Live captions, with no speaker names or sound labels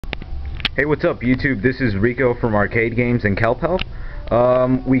Hey, what's up YouTube? This is Rico from R-Cade Games and Kelphelp.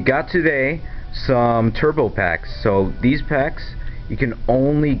 We got today some turbo packs. So these packs you can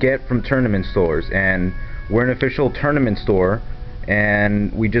only get from tournament stores, and we're an official tournament store,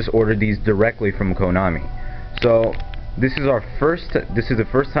 and we just ordered these directly from Konami. So this is the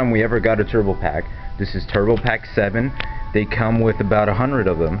first time we ever got a turbo pack. This is Turbo Pack 7. They come with about 100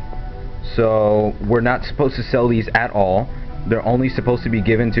 of them. So we're not supposed to sell these at all. They're only supposed to be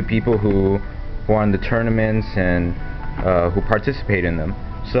given to people who are on the tournaments and who participate in them.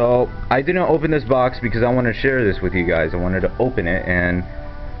 So I didn't open this box because I want to share this with you guys. I wanted to open it and,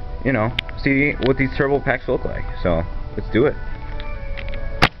 you know, see what these turbo packs look like. So let's do it.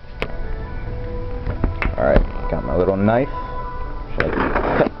 Alright, got my little knife which I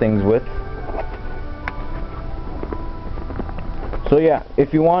can cut things with. So yeah,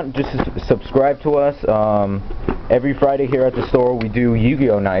 if you want, just subscribe to us. Every Friday here at the store we do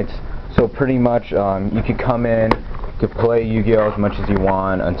Yu-Gi-Oh nights, so pretty much you could come in, you could play Yu-Gi-Oh as much as you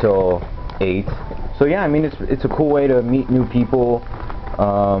want until 8. So yeah, I mean it's a cool way to meet new people,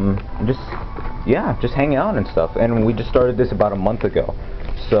 just hang out and stuff. And we just started this about a month ago.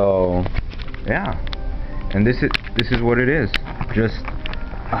 So yeah, and this is what it is. Just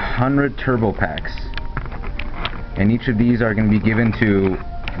 100 turbo packs. And each of these are going to be given to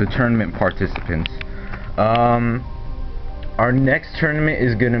the tournament participants. Our next tournament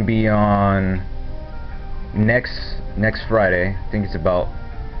is going to be on next Friday. I think it's about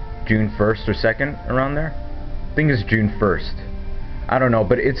June 1st or 2nd, around there. I think it's June 1st. I don't know,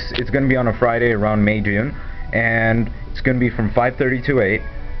 but it's going to be on a Friday around May, June, and it's going to be from 5:30 to 8.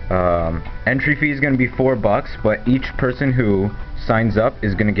 Entry fee is going to be $4, but each person who signs up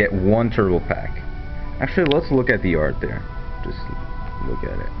is going to get one turbo pack. Actually, let's look at the art there. Just look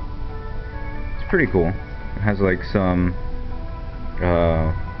at it. It's pretty cool. It has like some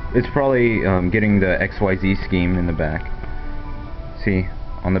it's probably getting the XYZ scheme in the back. See,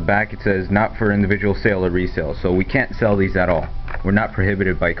 on the back it says not for individual sale or resale, so we can't sell these at all. We're not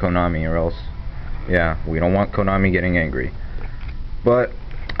prohibited by Konami, or else, yeah, we don't want Konami getting angry. But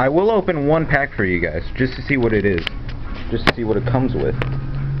I will open one pack for you guys, just to see what it is, just to see what it comes with.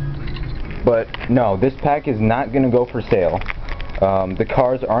 But no, this pack is not going to go for sale. The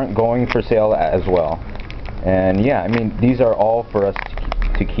cards aren't going for sale as well. And yeah, I mean, these are all for us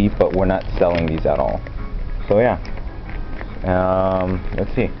to keep, but we're not selling these at all. So yeah,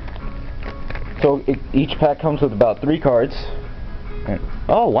 let's see. So each pack comes with about 3 cards. And,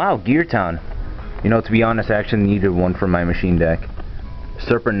 oh wow, Gear Town. You know, to be honest, I actually needed one for my machine deck.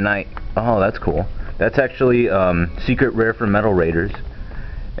 Serpent Knight. Oh, that's cool. That's actually secret rare for Metal Raiders.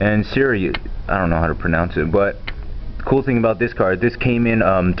 And Siri, I don't know how to pronounce it, but the cool thing about this card, this came in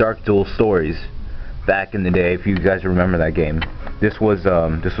Dark Duel Stories back in the day, if you guys remember that game. This was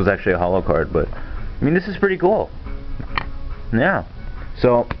actually a holo card, but I mean, this is pretty cool. Yeah.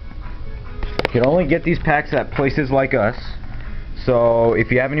 So you can only get these packs at places like us. So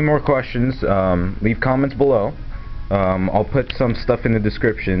if you have any more questions, leave comments below. I'll put some stuff in the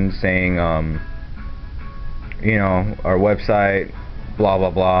description saying you know, our website, blah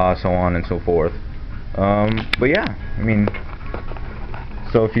blah blah, so on and so forth. But yeah, I mean,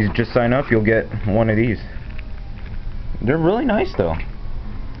 so if you just sign up, you'll get one of these. They're really nice though.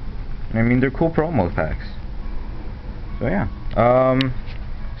 I mean, they're cool promo packs. So yeah.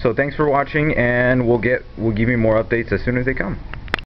 So thanks for watching, and we'll give you more updates as soon as they come.